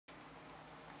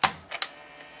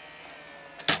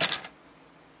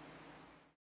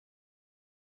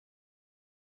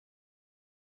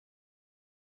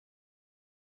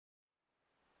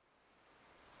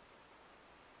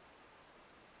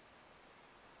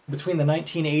Between the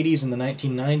 1980s and the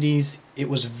 1990s, it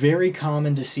was very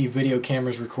common to see video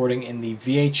cameras recording in the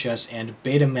VHS and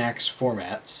Betamax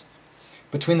formats.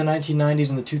 Between the 1990s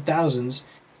and the 2000s,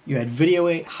 you had Video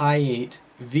 8, High 8,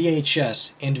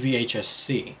 VHS, and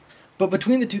VHS-C. But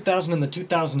between the 2000 and the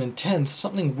 2010s,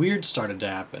 something weird started to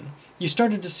happen. You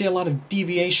started to see a lot of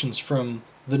deviations from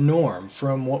the norm,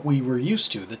 from what we were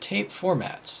used to, the tape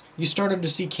formats. You started to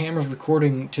see cameras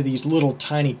recording to these little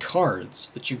tiny cards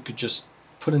that you could just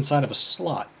put inside of a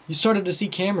slot. You started to see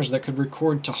cameras that could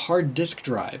record to hard disk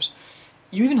drives.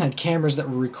 You even had cameras that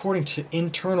were recording to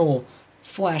internal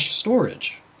flash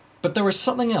storage. But there was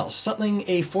something else,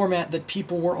 a format that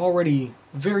people were already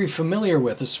very familiar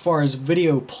with as far as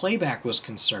video playback was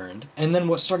concerned. And then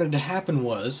what started to happen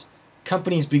was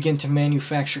companies began to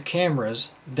manufacture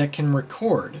cameras that can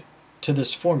record to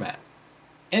this format.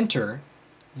 Enter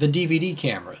the DVD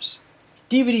cameras.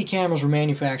 DVD cameras were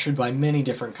manufactured by many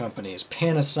different companies: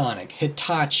 Panasonic,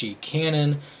 Hitachi,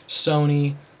 Canon,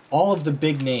 Sony, all of the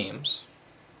big names.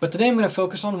 But today I'm going to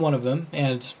focus on one of them,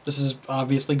 and this is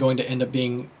obviously going to end up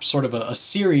being sort of a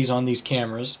series on these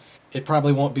cameras. It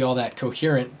probably won't be all that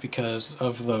coherent because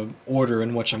of the order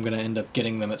in which I'm going to end up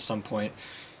getting them at some point.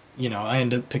 You know, I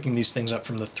end up picking these things up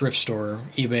from the thrift store, or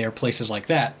eBay, or places like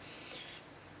that.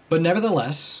 But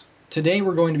nevertheless, today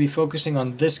we're going to be focusing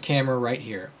on this camera right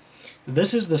here.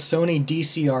 This is the Sony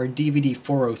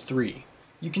DCR-DVD403.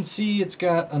 You can see it's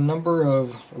got a number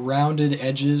of rounded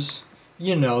edges.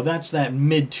 You know, that's that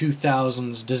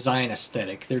mid-2000s design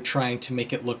aesthetic. They're trying to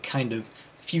make it look kind of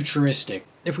futuristic.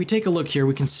 If we take a look here,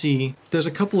 we can see there's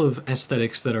a couple of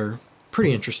aesthetics that are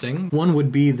pretty interesting. One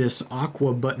would be this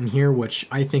aqua button here, which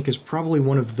I think is probably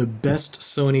one of the best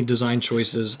Sony design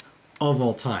choices of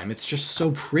all time. It's just so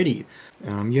pretty.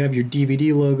 You have your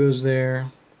DVD logos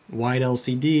there, wide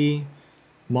LCD,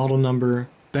 model number,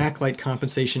 backlight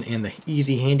compensation, and the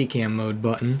easy handycam mode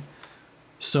button.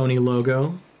 Sony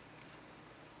logo.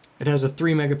 It has a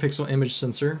 3 megapixel image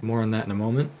sensor, more on that in a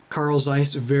moment. Carl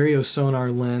Zeiss Vario sonar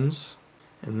lens.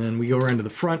 And then we go around to the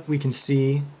front, we can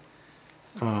see,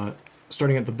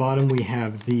 starting at the bottom, we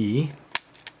have the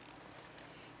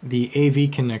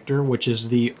AV connector, which is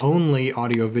the only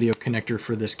audio-video connector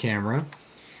for this camera.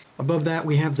 Above that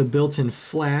we have the built-in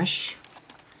flash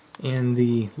and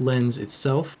the lens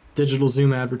itself. Digital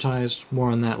zoom advertised, more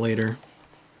on that later.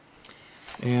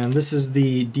 And this is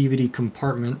the DVD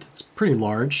compartment. It's pretty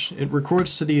large. It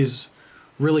records to these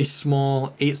really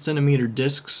small 8cm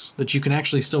discs that you can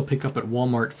actually still pick up at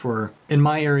Walmart for, in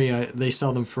my area, they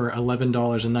sell them for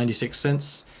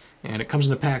 $11.96, and it comes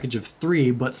in a package of 3,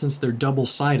 but since they're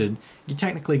double-sided, you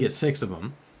technically get 6 of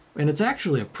them. And it's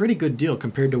actually a pretty good deal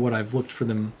compared to what I've looked for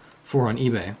them for on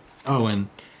eBay. Oh, and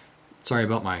sorry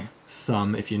about my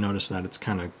thumb, if you notice that, it's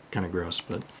kind of gross,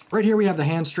 but right here we have the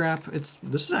hand strap. It's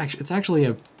actually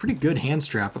a pretty good hand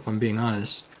strap, if I'm being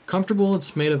honest. Comfortable.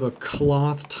 It's made of a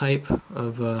cloth type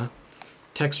of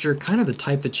texture, kind of the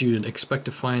type that you'd expect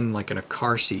to find like in a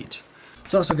car seat.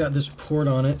 It's also got this port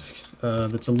on it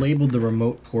that's labeled the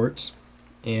remote port,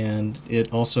 and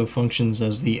it also functions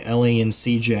as the LA and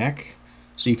C jack,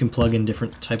 so you can plug in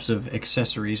different types of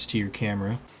accessories to your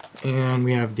camera. And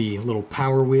we have the little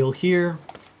power wheel here.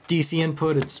 DC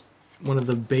input, it's one of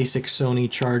the basic Sony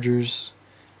chargers.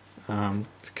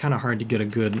 It's kind of hard to get a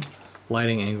good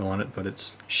lighting angle on it, but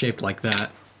it's shaped like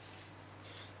that.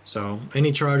 So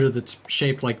any charger that's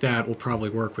shaped like that will probably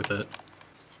work with it.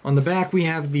 On the back we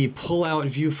have the pull-out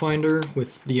viewfinder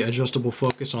with the adjustable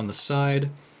focus on the side,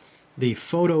 the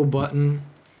photo button,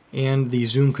 and the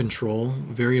zoom control,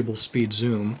 variable speed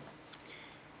zoom.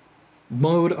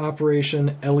 Mode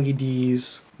operation,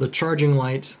 LEDs, the charging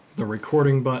light, the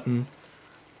recording button,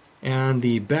 and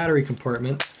the battery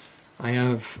compartment. I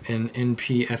have an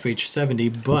NP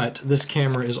FH70, but this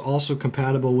camera is also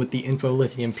compatible with the Info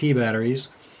Lithium P batteries.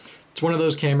 It's one of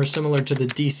those cameras similar to the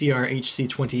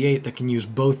DCR-HC28 that can use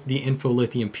both the Info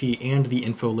Lithium P and the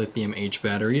Info Lithium H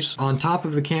batteries. On top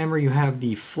of the camera you have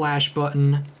the flash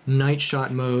button, night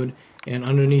shot mode, and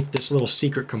underneath this little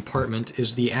secret compartment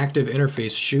is the active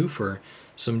interface shoe for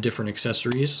some different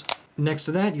accessories. Next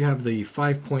to that you have the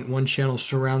 5.1 channel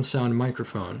surround sound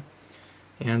microphone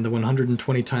and the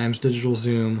 120 times digital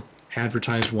zoom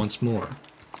advertised once more.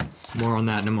 More on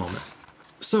that in a moment.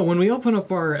 So when we open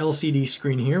up our LCD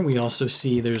screen here, we also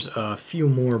see there's a few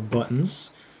more buttons.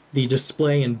 The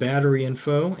display and battery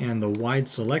info and the wide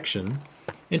selection.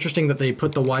 Interesting that they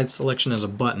put the wide selection as a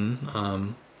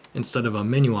button instead of a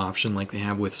menu option like they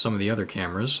have with some of the other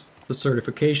cameras. The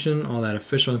certification, all that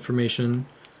official information.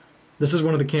 This is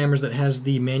one of the cameras that has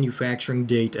the manufacturing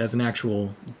date as an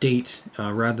actual date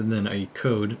rather than a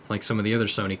code like some of the other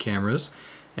Sony cameras.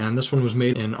 And this one was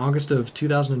made in August of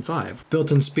 2005.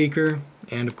 Built-in speaker,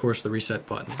 and of course the reset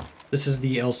button. This is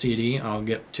the LCD, I'll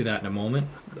get to that in a moment.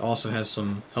 It also has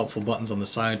some helpful buttons on the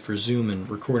side for zoom and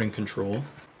recording control.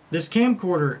 This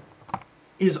camcorder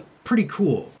is pretty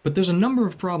cool, but there's a number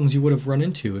of problems you would have run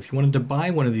into if you wanted to buy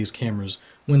one of these cameras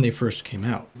when they first came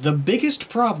out. The biggest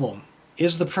problem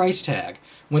is the price tag.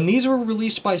 When these were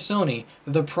released by Sony,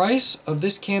 the price of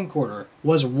this camcorder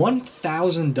was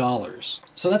 $1,000.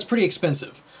 So that's pretty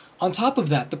expensive. On top of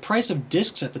that, the price of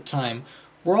discs at the time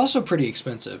were also pretty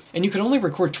expensive, and you could only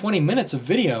record 20 minutes of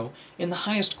video in the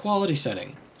highest quality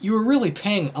setting. You were really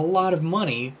paying a lot of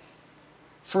money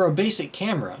for a basic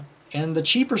camera, and the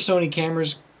cheaper Sony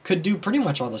cameras could do pretty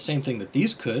much all the same thing that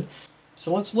these could.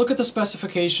 So let's look at the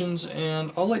specifications,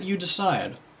 and I'll let you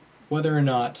decide whether or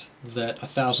not that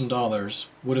 $1,000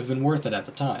 would have been worth it at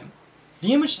the time.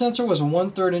 The image sensor was a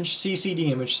 1/3 inch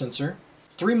CCD image sensor,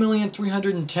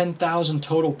 3,310,000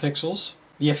 total pixels.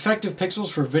 The effective pixels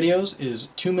for videos is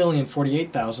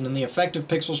 2,048,000, and the effective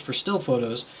pixels for still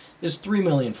photos is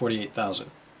 3,048,000.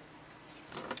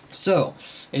 So,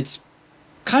 it's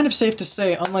kind of safe to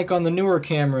say, unlike on the newer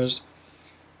cameras,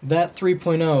 that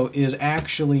 3.0 is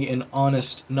actually an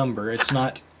honest number. It's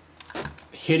not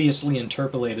hideously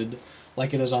interpolated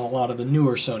like it is on a lot of the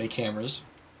newer Sony cameras.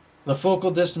 The focal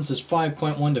distance is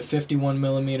 5.1 to 51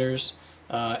 millimeters.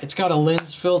 It's got a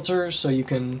lens filter, so you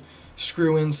can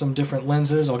screw in some different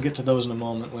lenses. I'll get to those in a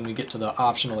moment when we get to the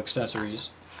optional accessories.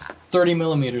 30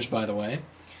 millimeters, by the way.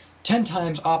 10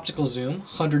 times optical zoom,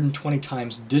 120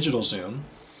 times digital zoom.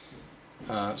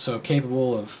 So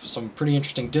capable of some pretty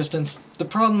interesting distance. The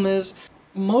problem is,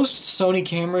 most Sony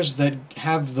cameras that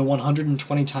have the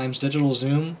 120 times digital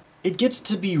zoom, it gets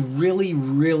to be really,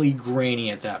 really grainy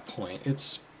at that point.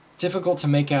 It's difficult to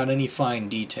make out any fine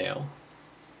detail.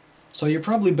 So you're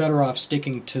probably better off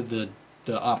sticking to the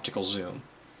optical zoom.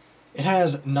 It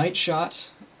has night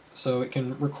shot, so it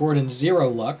can record in 0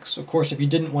 lux. Of course, if you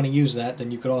didn't want to use that,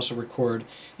 then you could also record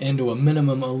into a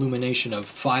minimum illumination of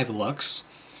 5 lux,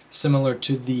 similar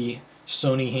to the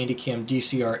Sony Handycam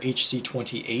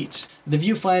DCR-HD28. The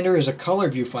viewfinder is a color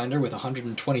viewfinder with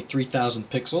 123,000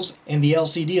 pixels, and the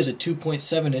LCD is a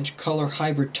 2.7 inch color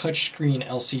hybrid touchscreen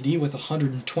LCD with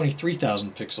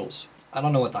 123,000 pixels. I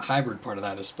don't know what the hybrid part of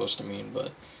that is supposed to mean,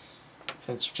 but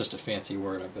it's just a fancy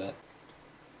word, I bet.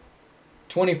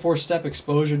 24-step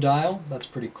exposure dial, that's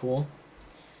pretty cool.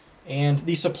 And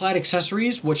the supplied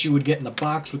accessories, what you would get in the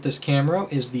box with this camera,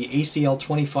 is the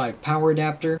ACL25 power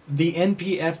adapter, the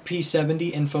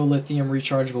NP-FP70 Info Lithium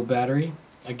rechargeable battery.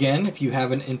 Again, if you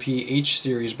have an NP-H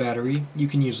series battery, you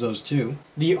can use those too.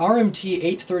 The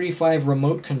RMT835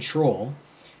 remote control,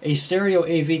 a stereo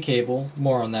AV cable,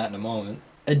 more on that in a moment,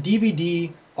 a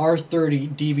DVD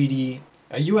R30 DVD,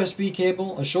 a USB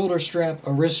cable, a shoulder strap,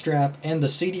 a wrist strap, and the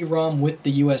CD-ROM with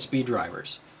the USB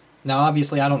drivers. Now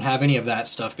obviously I don't have any of that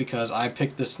stuff because I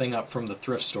picked this thing up from the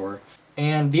thrift store.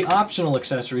 And the optional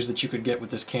accessories that you could get with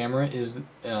this camera is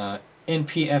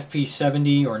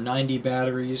NP-FP70 or 90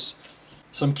 batteries,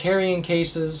 some carrying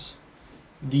cases,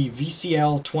 the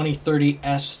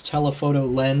VCL-2030S telephoto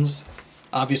lens,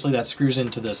 obviously that screws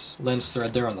into this lens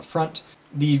thread there on the front,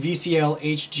 the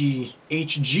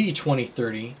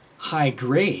VCL-HG2030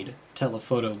 high-grade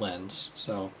telephoto lens,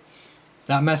 so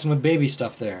not messing with baby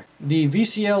stuff there. The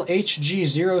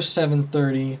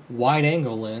VCL-HG0730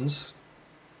 wide-angle lens,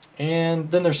 and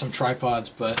then there's some tripods,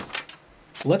 but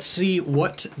let's see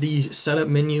what the setup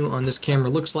menu on this camera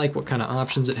looks like, what kind of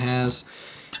options it has,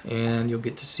 and you'll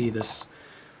get to see this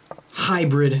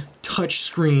hybrid touch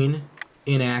screen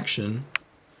in action.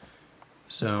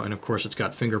 So, and of course it's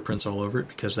got fingerprints all over it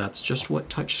because that's just what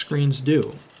touch screens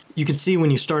do. You can see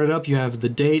when you start it up you have the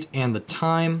date and the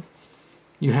time.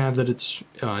 You have that it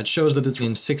shows that it's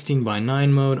in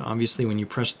 16:9 mode. Obviously when you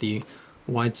press the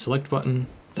wide select button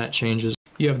that changes.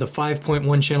 You have the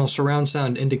 5.1 channel surround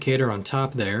sound indicator on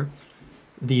top there,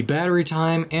 the battery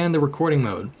time, and the recording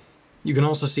mode. You can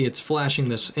also see it's flashing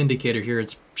this indicator here.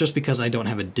 It's just because I don't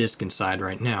have a disc inside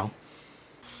right now.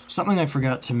 Something I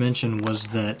forgot to mention was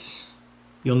that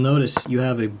you'll notice you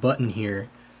have a button here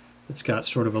that's got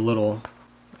sort of a little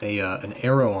an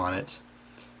arrow on it.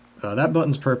 That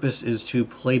button's purpose is to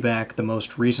play back the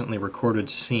most recently recorded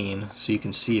scene so you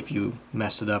can see if you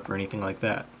mess it up or anything like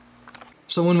that.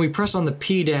 So when we press on the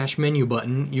P-menu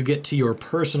button, you get to your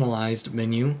personalized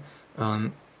menu.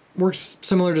 Works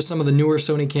similar to some of the newer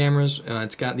Sony cameras.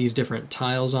 It's got these different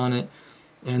tiles on it,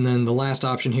 and then the last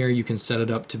option here you can set it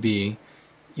up to be,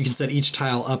 you can set each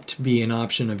tile up to be an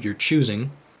option of your choosing,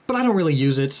 but I don't really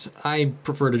use it. I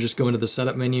prefer to just go into the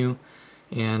setup menu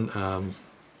and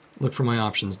look for my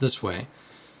options this way.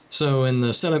 So in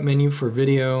the setup menu for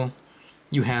video,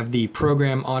 you have the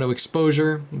program auto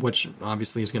exposure, which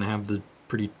obviously is going to have the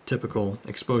pretty typical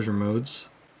exposure modes.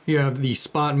 You have the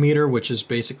spot meter, which is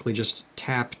basically just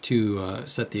tap to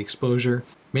set the exposure.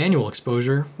 Manual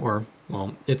exposure, or,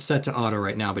 well, it's set to auto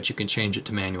right now, but you can change it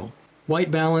to manual. White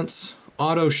balance,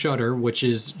 auto shutter, which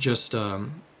is just,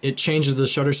 it changes the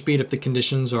shutter speed if the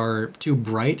conditions are too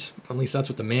bright. At least that's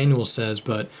what the manual says,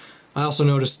 but I also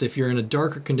noticed if you're in a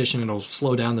darker condition, it'll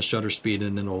slow down the shutter speed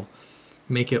and it'll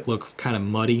make it look kind of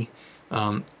muddy.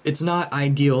 It's not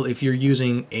ideal if you're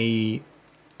using a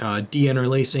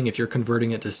deinterlacing, if you're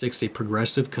converting it to 60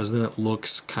 progressive, because then it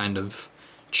looks kind of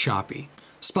choppy.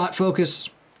 Spot focus,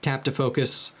 tap to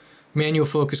focus, manual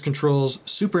focus controls,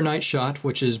 super night shot,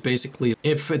 which is basically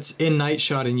if it's in night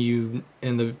shot and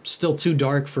the still too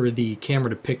dark for the camera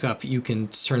to pick up, you can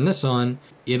turn this on.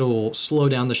 It'll slow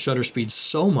down the shutter speed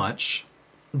so much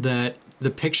that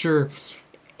the picture,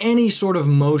 any sort of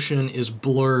motion is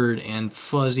blurred and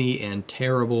fuzzy and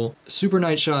terrible. Super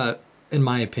night shot, in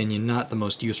my opinion, not the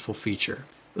most useful feature.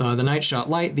 The night shot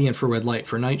light, the infrared light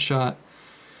for night shot.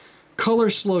 Color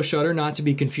slow shutter, not to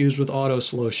be confused with auto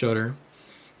slow shutter,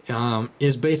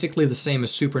 is basically the same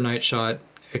as super night shot,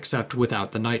 except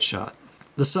without the night shot.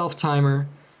 The self timer,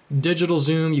 digital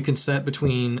zoom, you can set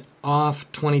between off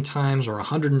 20 times or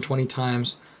 120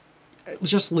 times.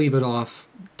 Just leave it off.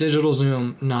 Digital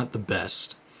zoom, not the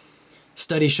best.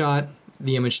 Steady shot,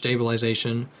 the image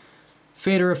stabilization.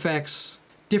 Fader effects,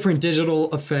 different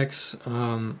digital effects,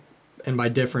 and by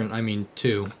different I mean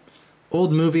two.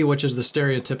 Old movie, which is the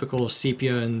stereotypical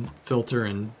sepia and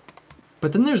filter,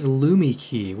 but then there's Lumi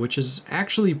key, which is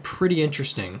actually pretty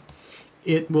interesting.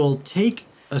 It will take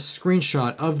a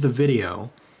screenshot of the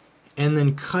video and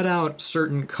then cut out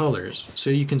certain colors. So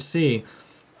you can see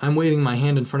I'm waving my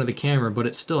hand in front of the camera, but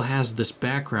it still has this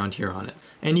background here on it.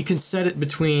 And you can set it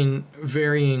between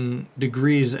varying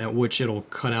degrees at which it'll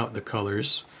cut out the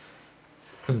colors.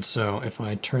 And so if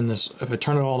I turn it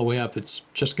all the way up, it's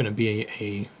just going to be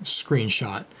a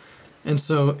screenshot. And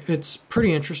so it's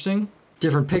pretty interesting.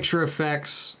 Different picture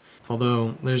effects,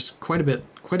 although there's quite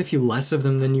a few less of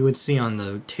them than you would see on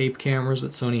the tape cameras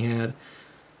that Sony had.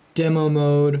 Demo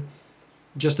mode,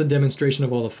 just a demonstration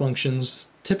of all the functions.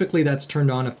 Typically that's turned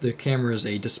on if the camera is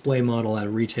a display model at a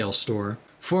retail store.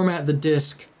 Format the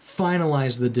disc,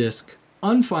 finalize the disc,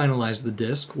 unfinalize the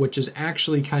disc, which is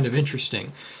actually kind of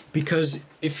interesting, because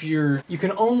you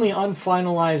can only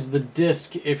unfinalize the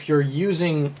disc if you're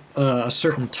using a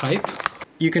certain type.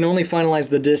 You can only finalize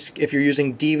the disc if you're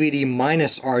using DVD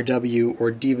minus RW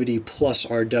or DVD plus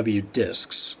RW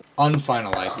discs.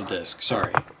 Unfinalize the disc,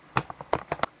 sorry.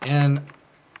 And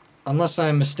unless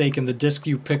I'm mistaken, the disc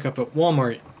you pick up at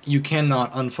Walmart, you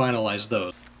cannot unfinalize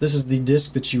those. This is the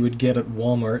disc that you would get at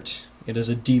Walmart. It is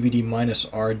a DVD minus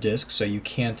R disc, so you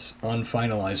can't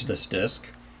unfinalize this disc.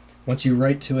 Once you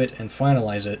write to it and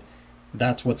finalize it,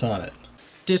 that's what's on it.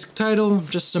 Disc title,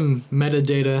 just some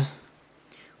metadata.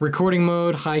 Recording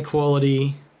mode, high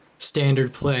quality,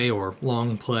 standard play or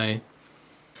long play.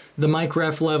 The mic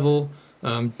ref level,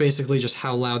 basically just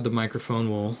how loud the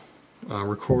microphone will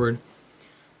record.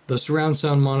 The surround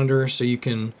sound monitor, so you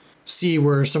can see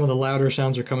where some of the louder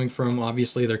sounds are coming from.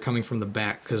 Obviously they're coming from the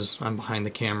back because I'm behind the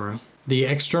camera. The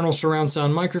external surround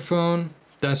sound microphone,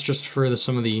 that's just for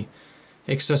some of the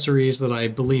accessories that I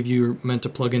believe you're meant to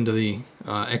plug into the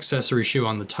accessory shoe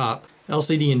on the top.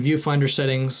 LCD and viewfinder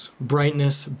settings,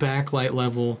 brightness, backlight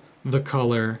level, the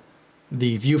color,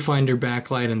 the viewfinder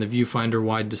backlight and the viewfinder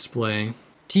wide display.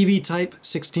 TV type,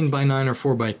 16:9 or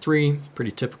 4:3,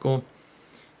 pretty typical.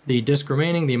 The disc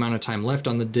remaining, the amount of time left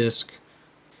on the disc.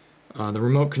 The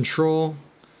remote control,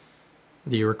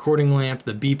 the recording lamp,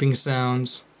 the beeping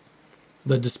sounds.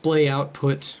 The display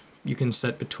output, you can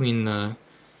set between the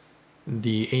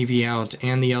AV out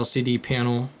and the LCD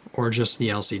panel, or just the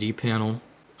LCD panel.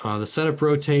 The setup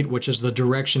rotate, which is the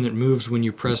direction it moves when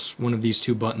you press one of these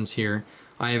two buttons here.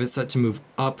 I have it set to move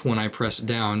up when I press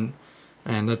down,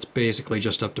 and that's basically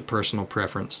just up to personal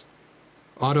preference.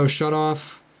 Auto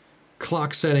shutoff,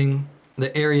 clock setting,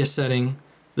 the area setting,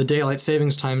 the daylight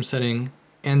savings time setting,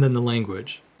 and then the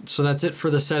language. So that's it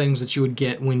for the settings that you would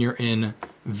get when you're in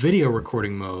video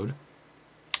recording mode.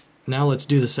 Now let's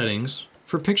do the settings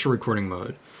for picture recording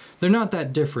mode. They're not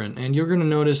that different, and you're going to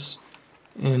notice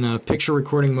in picture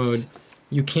recording mode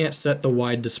you can't set the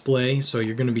wide display, so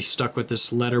you're going to be stuck with this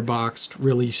letterboxed,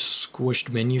 really squished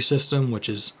menu system, which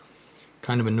is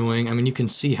kind of annoying. I mean, you can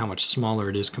see how much smaller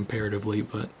it is comparatively,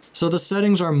 but... So the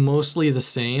settings are mostly the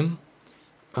same.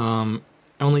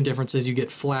 Only difference is you get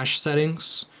flash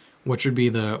settings, which would be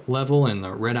the level and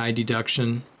the red eye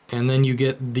deduction, And then you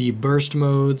get the burst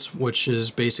modes, which is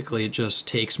basically it just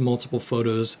takes multiple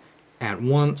photos at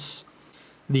once.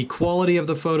 The quality of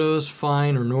the photos,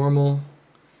 fine or normal.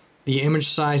 The image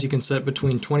size you can set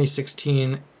between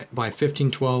 2016 by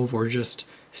 1512 or just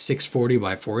 640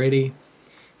 by 480.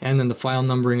 And then the file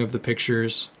numbering of the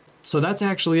pictures. So that's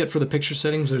actually it for the picture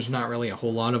settings. There's not really a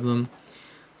whole lot of them.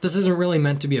 This isn't really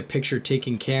meant to be a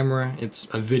picture-taking camera. It's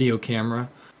a video camera.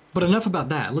 But enough about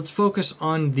that. Let's focus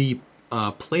on the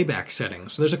playback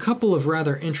settings. There's a couple of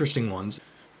rather interesting ones.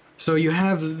 So you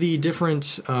have the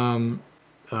different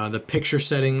the picture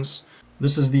settings.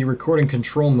 This is the recording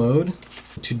control mode.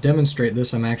 To demonstrate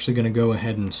this, I'm actually going to go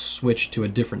ahead and switch to a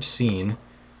different scene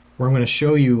where I'm going to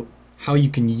show you how you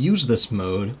can use this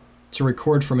mode to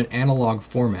record from an analog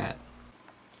format.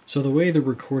 So the way the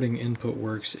recording input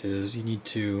works is you need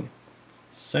to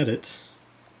set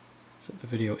the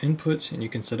video input, and you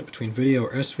can set it between video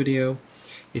or S-video.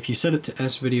 If you set it to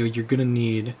S-video, you're going to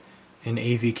need an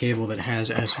AV cable that has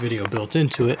S-video built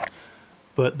into it,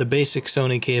 but the basic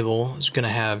Sony cable is going to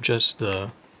have just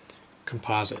the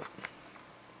composite.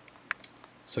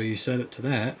 So you set it to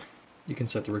that. You can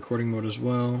set the recording mode as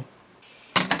well.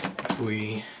 If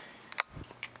we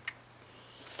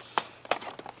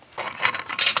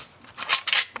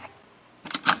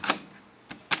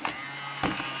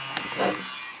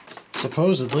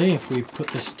supposedly, if we put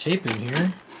this tape in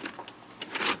here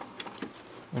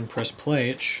and press play,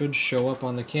 it should show up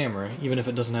on the camera, even if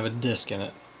it doesn't have a disc in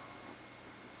it.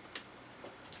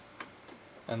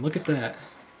 And look at that.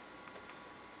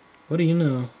 What do you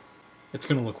know? It's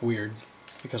going to look weird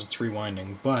because it's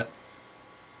rewinding, but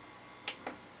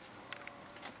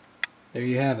there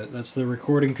you have it. That's the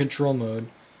recording control mode.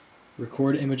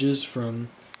 Record images from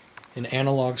an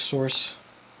analog source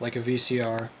like a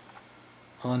VCR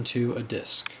onto a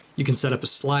disc. You can set up a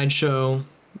slideshow,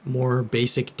 more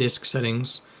basic disc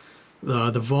settings,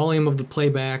 the volume of the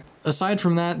playback. Aside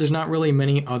from that, there's not really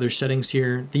many other settings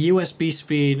here. The USB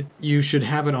speed, you should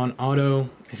have it on auto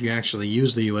if you actually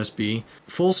use the USB.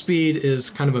 Full speed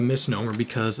is kind of a misnomer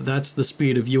because that's the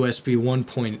speed of USB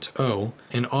 1.0,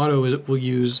 and auto will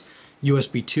use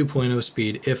USB 2.0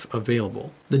 speed if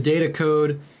available. The data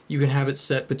code, you can have it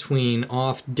set between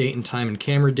off, date and time, and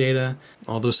camera data.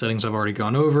 All those settings I've already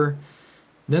gone over.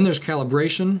 Then there's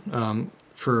calibration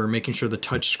for making sure the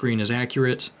touch screen is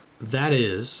accurate. That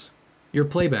is your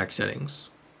playback settings.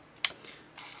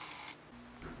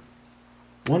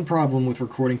 One problem with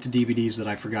recording to DVDs that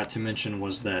I forgot to mention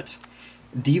was that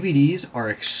DVDs are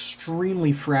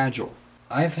extremely fragile.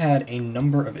 I've had a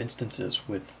number of instances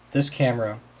with this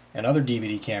camera and other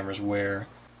DVD cameras where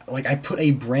I put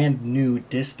a brand new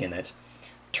disc in it,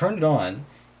 turn it on,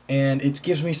 and it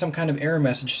gives me some kind of error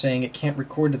message saying it can't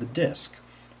record to the disc.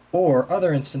 Or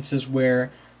other instances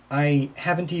where I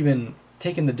haven't even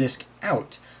taken the disc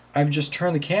out. I've just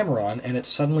turned the camera on and it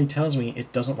suddenly tells me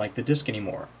it doesn't like the disc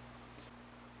anymore.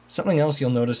 Something else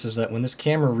you'll notice is that when this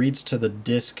camera reads to the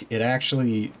disc, it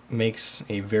actually makes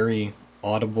a very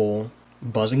audible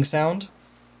buzzing sound.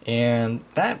 And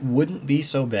that wouldn't be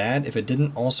so bad if it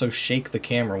didn't also shake the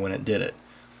camera when it did it.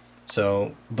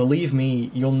 So believe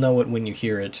me, you'll know it when you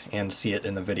hear it and see it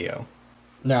in the video.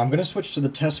 Now I'm going to switch to the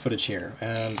test footage here,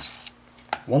 and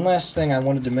one last thing I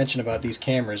wanted to mention about these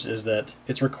cameras is that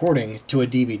it's recording to a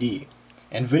DVD,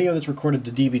 and video that's recorded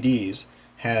to DVDs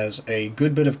has a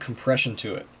good bit of compression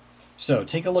to it. So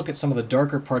take a look at some of the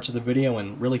darker parts of the video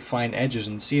and really fine edges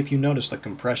and see if you notice the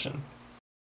compression.